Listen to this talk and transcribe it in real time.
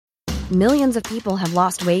Millions of people have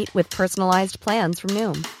lost weight with personalized plans from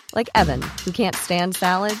Noom. Like Evan, who can't stand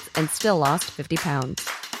salads and still lost 50 pounds.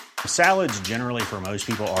 Salads generally for most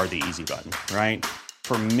people are the easy button, right?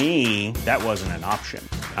 For me, that wasn't an option.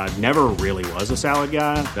 I never really was a salad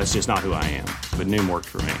guy. That's just not who I am. But Noom worked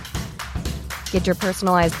for me. Get your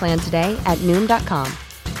personalized plan today at Noom.com.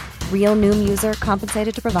 Real Noom user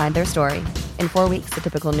compensated to provide their story. In 4 weeks, the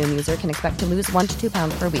typical Noom user can expect to lose 1 to 2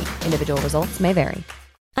 pounds per week. Individual results may vary.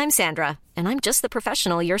 I'm Sandra, and I'm just the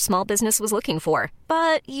professional your small business was looking for.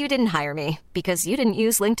 But you didn't hire me because you didn't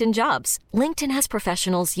use LinkedIn Jobs. LinkedIn has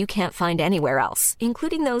professionals you can't find anywhere else,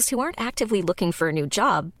 including those who aren't actively looking for a new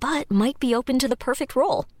job, but might be open to the perfect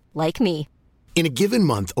role, like me. In a given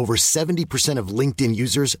month, over 70% of LinkedIn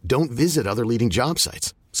users don't visit other leading job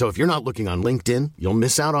sites. So if you're not looking on LinkedIn, you'll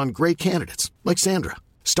miss out on great candidates like Sandra.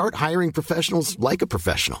 Start hiring professionals like a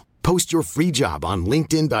professional. Post your free job on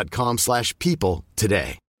linkedin.com/people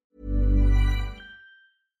today.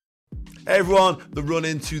 Hey everyone, the run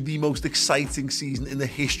into the most exciting season in the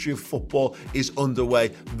history of football is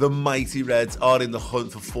underway. The mighty Reds are in the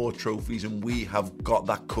hunt for 4 trophies, and we have got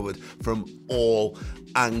that covered from all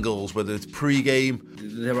angles, whether it's pre-game.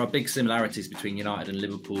 There are big similarities between United and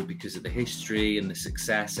Liverpool because of the history and the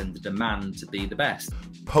success and the demand to be the best.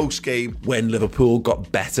 Post-game, when Liverpool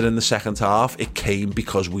got better in the second half, it came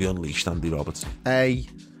because we unleashed Andy Roberts. A+.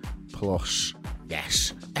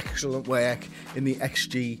 Yes. Excellent work in the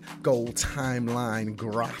XG goal timeline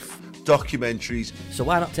graph. Documentaries. So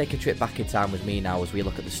why not take a trip back in time with me now as we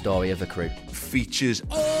look at the story of the crew? Features.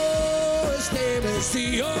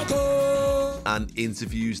 And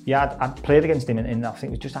interviews. Yeah, I played against him in I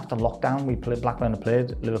think it was just after lockdown. We played Blackburn and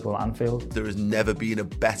played Liverpool at Anfield. There has never been a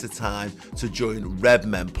better time to join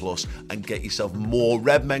Redmen Plus and get yourself more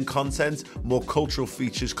Redmen content, more cultural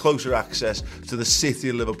features, closer access to the city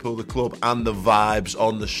of Liverpool, the club, and the vibes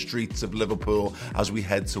on the streets of Liverpool as we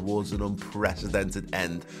head towards an unprecedented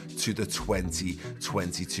end to the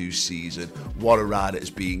 2022 season. What a ride it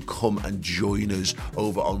has been. Come and join us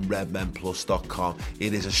over on redmenplus.com.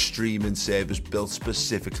 It is a streaming service built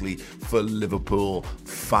specifically for Liverpool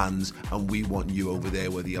fans, and we want you over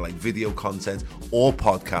there, whether you like video content or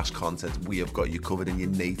podcast content. We have got you covered in your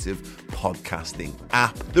native podcasting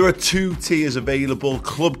app. There are 2 tiers available.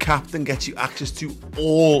 Club Captain gets you access to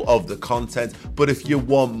all of the content, but if you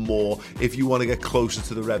want more, if you want to get closer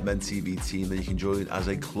to the Redmen TV team, then you can join as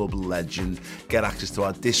a club legend, get access to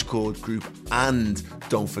our Discord group, and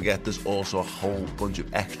don't forget there's also a whole bunch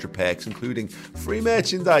of extra perks, including free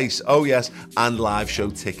merchandise, oh yes, and live show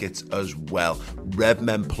tickets as well.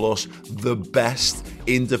 Redmen Plus, the best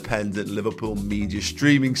independent Liverpool media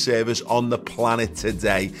streaming service on the planet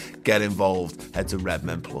today. Get involved. Head to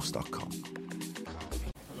redmenplus.com.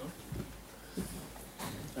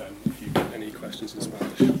 If you've got any questions in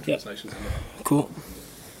Spanish, translations on that. Cool.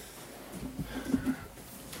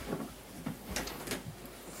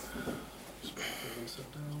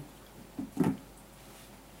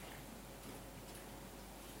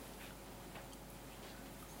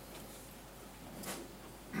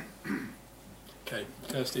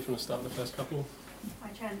 Okay, Steve, want to start with the first couple? Hi,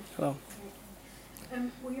 Jen. Hello.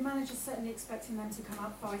 Well, your manager's certainly expecting them to come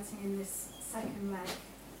up fighting in this second leg.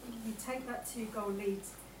 You take that 2-goal lead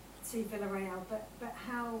to Villarreal, but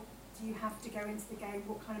how do you have to go into the game?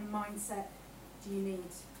 What kind of mindset do you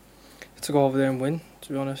need? To go over there and win,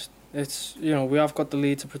 to be honest. It's, we have got the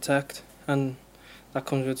lead to protect, and that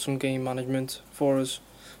comes with some game management for us.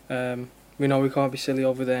 We know we can't be silly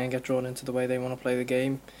over there and get drawn into the way they want to play the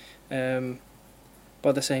game. But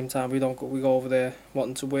at the same time, we go over there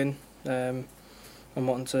wanting to win, and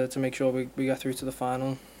wanting to make sure we get through to the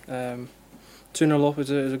final. 2-0 up is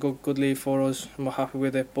a good lead for us, and we're happy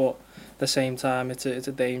with it. But at the same time, it's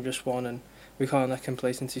a dangerous one, and we can't let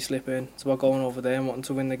complacency slip in. It's about going over there and wanting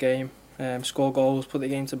to win the game, score goals, put the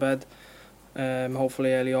game to bed,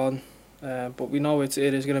 hopefully early on. But we know it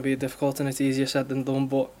is going to be difficult, and it's easier said than done.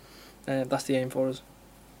 But that's the aim for us.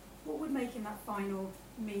 What would making that final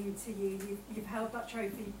mean to you? You've held that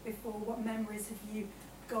trophy before. What memories have you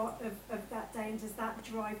got of that day, and does that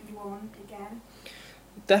drive you on again?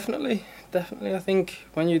 Definitely. I think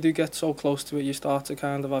when you do get so close to it, you start to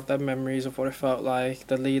kind of have them memories of what it felt like,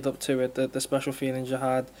 the lead up to it, the special feelings you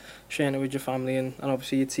had, sharing it with your family and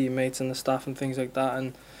obviously your teammates and the staff and things like that.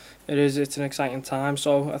 And it's an exciting time.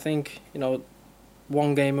 So I think,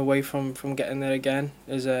 one game away from getting there again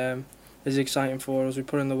is exciting for us. We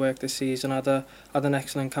put in the work this season, had an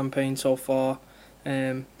excellent campaign so far,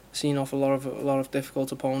 seen off a lot of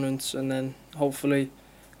difficult opponents, and then hopefully,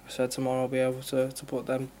 I said tomorrow I'll be able to put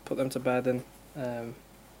them to bed and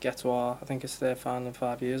get to I think it's their final in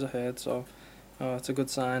 5 years, I heard, so it's a good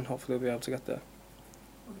sign. Hopefully we'll be able to get there.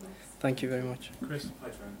 Thank you very much. Chris? Hi,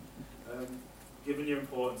 Trent. Given your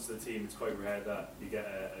importance to the team, it's quite rare that you get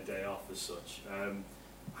a day off as such.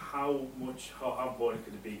 How important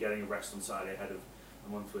could it be getting a rest on Saturday ahead of a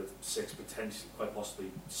month with 6, potentially, quite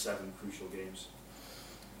possibly 7 crucial games?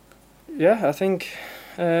 Yeah, I think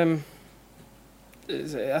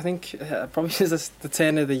probably since the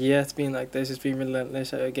turn of the year it's been like this. It's been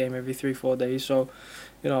relentless, a game every 3-4 days. So,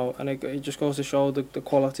 and it just goes to show the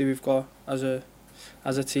quality we've got as a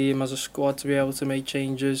team, as a squad, to be able to make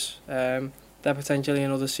changes that potentially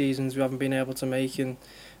in other seasons we haven't been able to make, and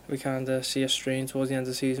we kind of see a strain towards the end of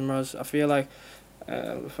the season. Whereas I feel like,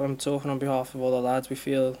 if I'm talking on behalf of all the lads, we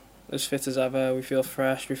feel as fit as ever, we feel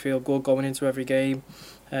fresh, we feel good going into every game.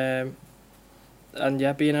 And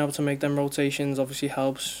yeah, being able to make them rotations obviously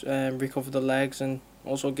helps recover the legs, and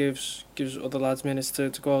also gives other lads minutes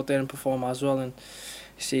to go out there and perform as well. And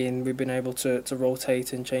seeing we've been able to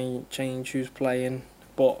rotate and change who's playing,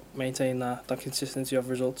 but maintain that consistency of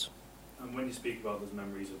results. And when you speak about those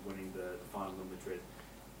memories of winning the final in Madrid,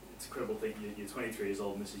 it's incredible to think you're 23 years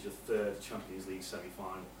old and this is your 3rd Champions League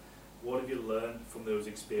semi-final. What have you learned from those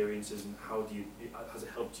experiences, and has it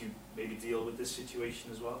helped you maybe deal with this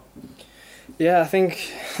situation as well? Yeah, I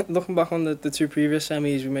think looking back on the 2 previous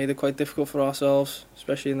semis, we made it quite difficult for ourselves,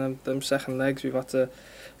 especially in them second legs. We've had to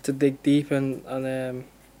dig deep and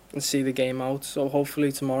see the game out. So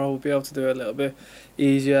hopefully tomorrow we'll be able to do it a little bit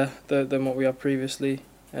easier than what we have previously.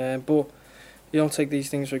 But you don't take these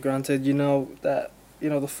things for granted. You know that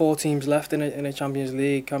the 4 teams left in a Champions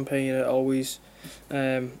League campaign are always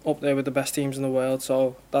up there with the best teams in the world.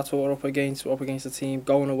 So that's what we're up against. We're up against a team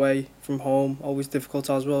going away from home, always difficult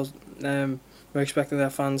as well. We're expecting their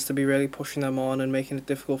fans to be really pushing them on and making it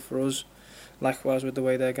difficult for us. Likewise with the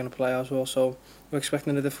way they're going to play as well. So we're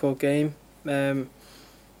expecting a difficult game.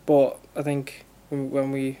 But I think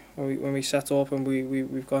when we set up and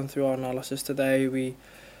we've gone through our analysis today, we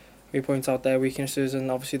point out their weaknesses and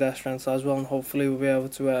obviously their strengths as well, and hopefully we'll be able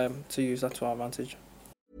to use that to our advantage.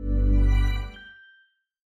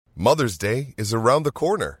 Mother's Day is around the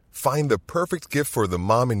corner. Find the perfect gift for the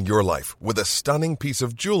mom in your life with a stunning piece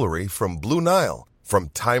of jewelry from Blue Nile. From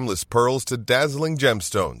timeless pearls to dazzling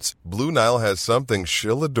gemstones, Blue Nile has something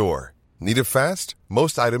she'll adore. Need it fast?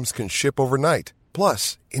 Most items can ship overnight.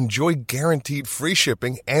 Plus, enjoy guaranteed free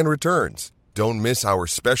shipping and returns. Don't miss our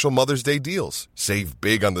special Mother's Day deals. Save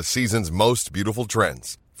big on the season's most beautiful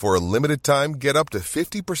trends. For a limited time, get up to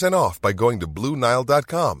 50% off by going to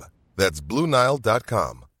BlueNile.com. That's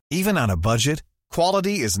BlueNile.com. Even on a budget,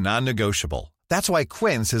 quality is non-negotiable. That's why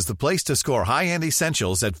Quince is the place to score high-end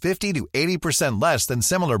essentials at 50 to 80% less than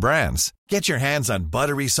similar brands. Get your hands on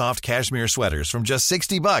buttery soft cashmere sweaters from just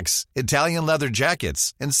 $60, Italian leather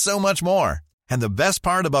jackets, and so much more. And the best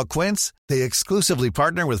part about Quince, they exclusively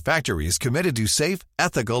partner with factories committed to safe,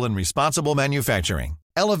 ethical, and responsible manufacturing.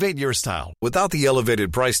 Elevate your style without the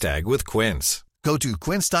elevated price tag with Quince. Go to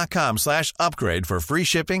quince.com/upgrade for free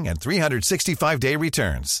shipping and 365-day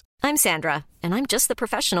returns. I'm Sandra, and I'm just the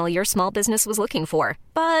professional your small business was looking for.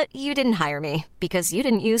 But you didn't hire me because you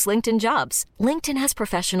didn't use LinkedIn Jobs. LinkedIn has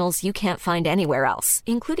professionals you can't find anywhere else,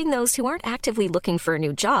 including those who aren't actively looking for a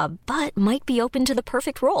new job, but might be open to the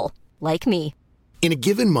perfect role, like me. In a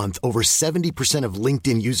given month, over 70% of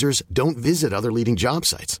LinkedIn users don't visit other leading job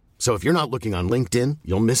sites. So if you're not looking on LinkedIn,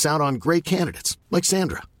 you'll miss out on great candidates like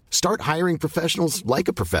Sandra. Start hiring professionals like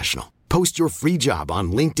a professional. Post your free job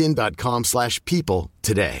on linkedin.com/people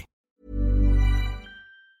today.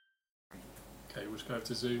 Okay, we'll just go over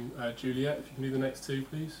to Zoom. Juliet, if you can do the next 2,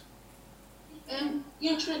 please.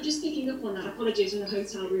 Yeah, Trent, just picking up on that. Apologies on the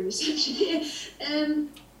hotel room reception here.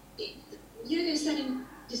 You said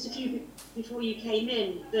just a few before you came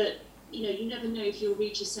in that you never know if you'll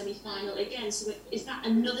reach a semi-final again. So is that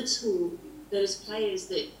another tool, those players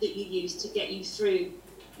that you use to get you through,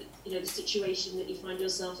 the situation that you find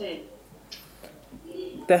yourself in?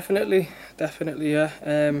 Definitely, yeah.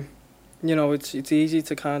 It's easy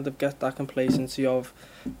to kind of get that complacency of,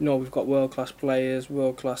 we've got world-class players,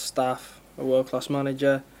 world-class staff, a world-class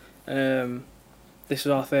manager. This is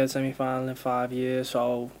our 3rd semi-final in 5 years,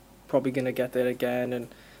 so probably going to get there again, and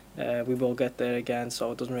we will get there again,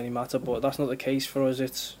 so it doesn't really matter. But that's not the case for us.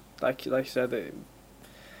 It's like you said, you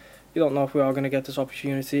don't know if we are going to get this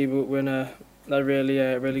opportunity, but we're in a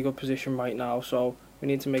really good position right now, so we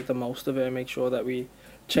need to make the most of it and make sure that we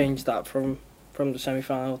change that from the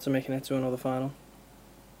semi-final to making it to another final.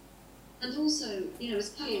 And also, as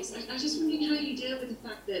players, I was just wondering how you deal with the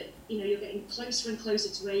fact that you're getting closer and closer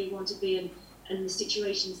to where you want to be, and and the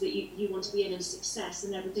situations that you want to be in and success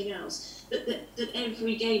and everything else. But that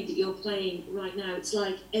every game that you're playing right now, it's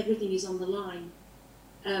like everything is on the line.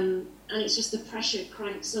 And it's just the pressure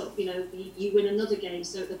cranks up, you win another game,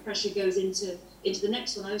 so the pressure goes into the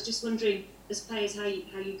next one. I was just wondering, as players, how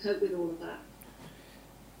you cope with all of that.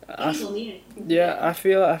 It's on the end. Yeah, I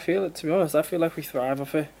feel it, to be honest. I feel like we thrive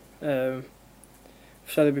off it. I've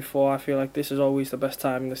said it before, I feel like this is always the best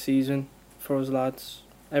time in the season for us lads.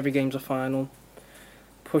 Every game's a final.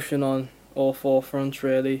 Pushing on all four fronts,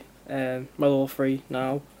 really. Well, all three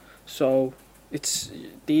now. So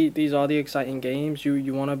these are the exciting games.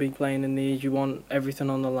 You want to be playing in these. You want everything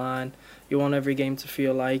on the line. You want every game to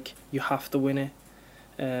feel like you have to win it.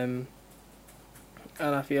 And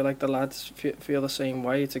I feel like the lads feel the same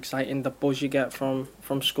way. It's exciting, the buzz you get from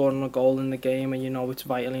scoring a goal in the game, and it's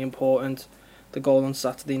vitally important. The goal on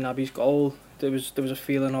Saturday, Naby's goal, there was a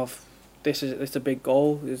feeling of it's a big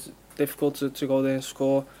goal. It's difficult to go there and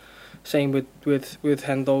score. Same with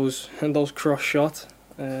Hendo's cross shot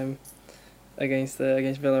against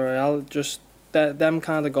Villarreal. Just them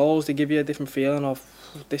kind of goals, they give you a different feeling of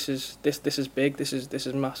this is big, this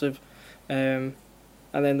is massive. And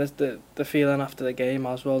then there's the feeling after the game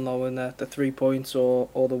as well, knowing that the 3 points or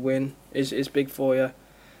the win is big for you.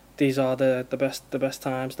 These are the best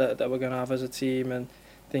times that we're going to have as a team, and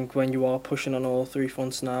I think when you are pushing on all three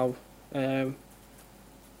fronts now,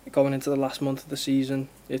 going into the last month of the season,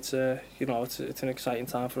 it's an exciting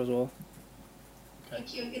time for us all.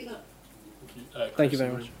 Thank you and good luck. Thank you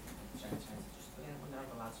very much. I wonder how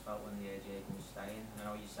the lads felt when the Jagan was staying. I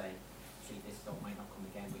know you say this might not come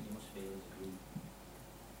again, but you must feel as a group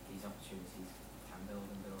these opportunities can build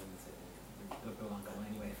and Liverpool aren't going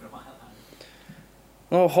anywhere for a while.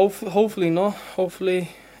 No, hopefully not. Hopefully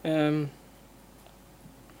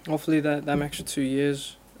that them extra 2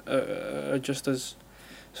 years are just as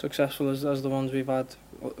successful as the ones we've had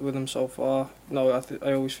with them so far. No,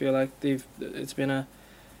 I always feel like it's been an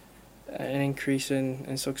increase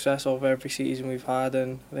in success over every season we've had,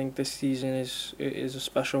 and I think this season is a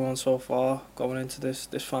special one so far, going into this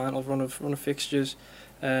final run of fixtures.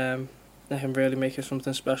 They can really make it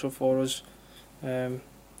something special for us.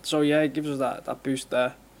 So yeah, it gives us that boost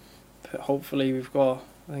there. But hopefully we've got,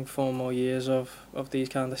 I think, 4 more years of these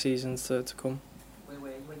kind of seasons to come. Where were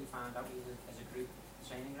you when you found out as a group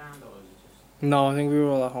training ground, or was it just? No, I think we were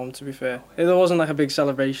all at home, to be fair. There wasn't like a big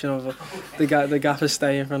celebration of the gaffer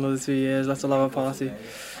staying for another 2 years. Let's all have a party.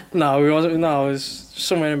 No, we wasn't. No, it was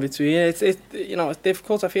somewhere in between. It's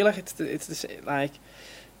difficult. I feel like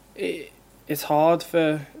it's hard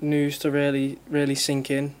for news to really sink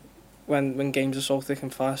in when games are so thick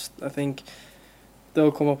and fast. I think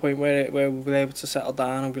there'll come a point where we'll be able to settle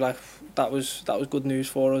down and be like, that was good news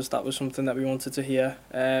for us. That was something that we wanted to hear.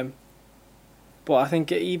 But I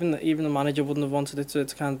think even the manager wouldn't have wanted it to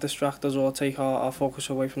kind of distract us or take our focus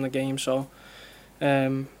away from the game. So,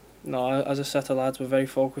 no, as a set of lads, we're very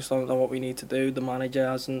focused on what we need to do. The manager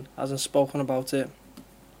hasn't spoken about it.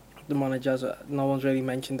 The manager no one's really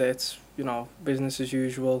mentioned it. It's business as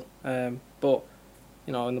usual. But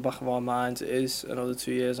in the back of our minds, it is another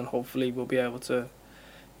 2 years, and hopefully we'll be able to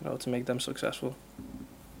to make them successful.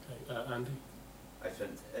 Okay, Andy.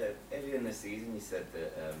 Earlier in the season, you said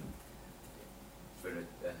that for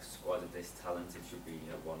a squad of this talent, it should be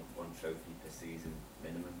one trophy per season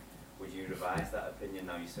minimum. Would you revise that opinion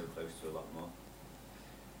now you're so close to a lot more?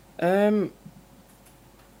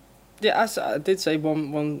 Yeah, I did say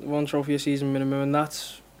one trophy a season minimum, and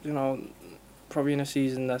that's probably in a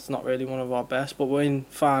season that's not really one of our best, but we're in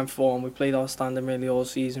fine form. We played outstanding really all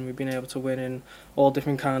season. We've been able to win in all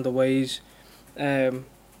different kind of ways, and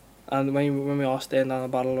when we are staying down the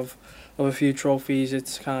battle of a few trophies,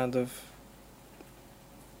 it's kind of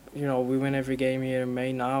we win every game here in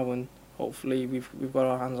May now, and hopefully we've got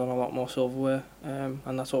our hands on a lot more silverware,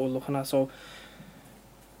 and that's what we're looking at. So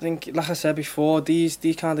I think, like I said before, these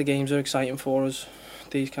kind of games are exciting for us.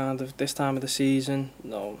 This time of the season,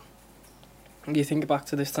 you think back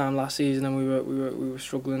to this time last season, and we were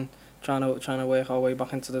struggling, trying to work our way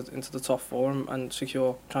back into the top 4 and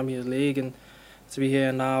secure Champions League, and to be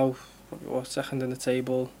here now, we're second in the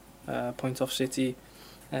table, point off City,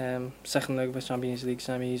 second leg of the Champions League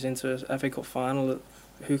semis, into a FA Cup final.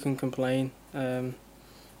 Who can complain?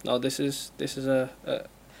 This is a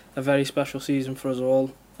very special season for us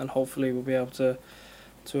all, and hopefully we'll be able to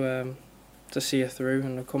see it through.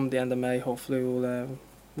 And come the end of May, hopefully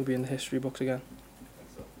we'll be in the history books again.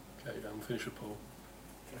 Okay, we'll finish with Paul.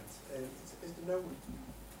 Is there no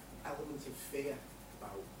element of fear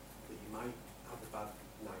about that you might have a bad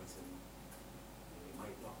night and you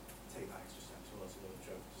might not take that extra step towards another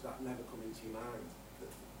trophy? Does that never come into your mind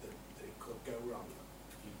that it could go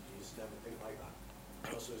everything like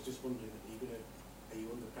that. Also, I was just wondering, are you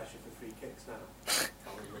under pressure for free kicks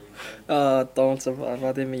now? Don't. I've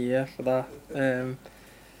had him a year for that.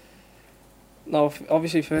 No,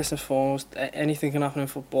 obviously, first and foremost, anything can happen in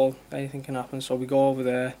football. Anything can happen. So we go over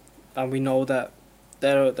there, and we know that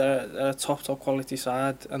they're a top quality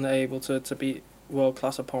side, and they're able to beat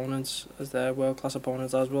world-class opponents as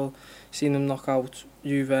well. Seen them knock out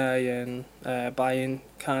Juve and Bayern,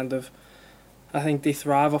 kind of. I think they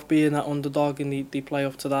thrive off being that underdog, and they play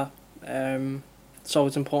up to that. So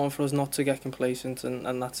it's important for us not to get complacent,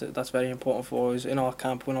 and that's very important for us. In our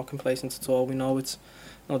camp, we're not complacent at all. We know it's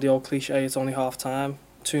the old cliche, it's only half time,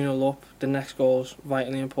 2-0 up, the next goal's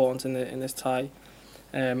vitally important in this tie,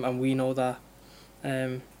 and we know that.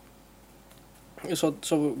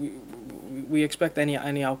 So we expect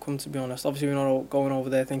any outcome, to be honest. Obviously, we're not going over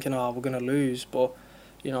there thinking, we're going to lose, but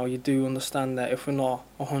you do understand that if we're not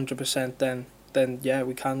 100%, then yeah,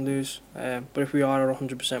 we can lose. But if we are at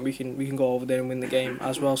 100%, we can go over there and win the game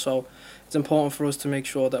as well. So it's important for us to make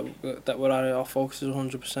sure that we're at our focus is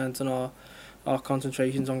 100% and our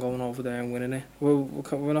concentration's on going over there and winning it.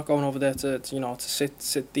 We're not going over there to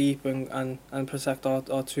sit deep and protect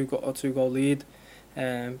our two goal lead.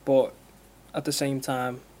 But at the same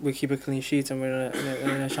time, we keep a clean sheet and we're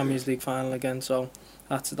in a Champions League final again. So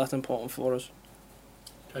that's important for us.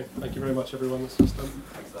 Okay, thank you very much, everyone. That's done.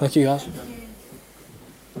 Thank you, guys.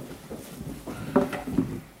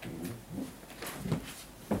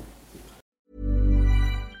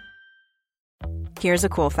 Here's a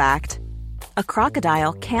cool fact. A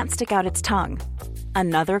crocodile can't stick out its tongue.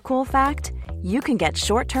 Another cool fact, you can get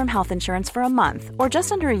short-term health insurance for a month or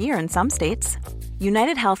just under a year in some states.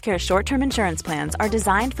 United Healthcare short-term insurance plans are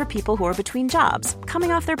designed for people who are between jobs,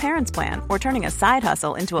 coming off their parents' plan, or turning a side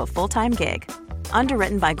hustle into a full-time gig.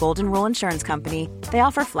 Underwritten by Golden Rule Insurance Company, they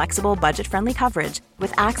offer flexible, budget-friendly coverage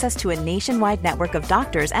with access to a nationwide network of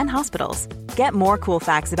doctors and hospitals. Get more cool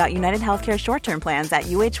facts about United Healthcare short-term plans at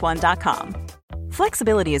uh1.com.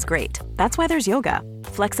 Flexibility is great. That's why there's yoga.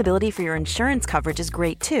 Flexibility for your insurance coverage is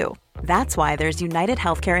great too. That's why there's United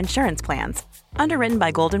Healthcare Insurance Plans. Underwritten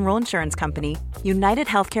by Golden Rule Insurance Company, United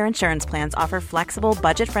Healthcare Insurance Plans offer flexible,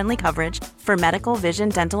 budget-friendly coverage for medical, vision,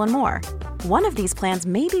 dental, and more. One of these plans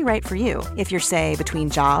may be right for you if you're, say, between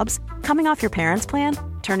jobs, coming off your parents' plan,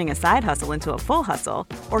 turning a side hustle into a full hustle,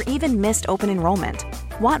 or even missed open enrollment.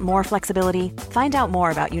 Want more flexibility? Find out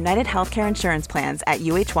more about United Healthcare Insurance Plans at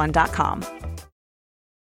uh1.com.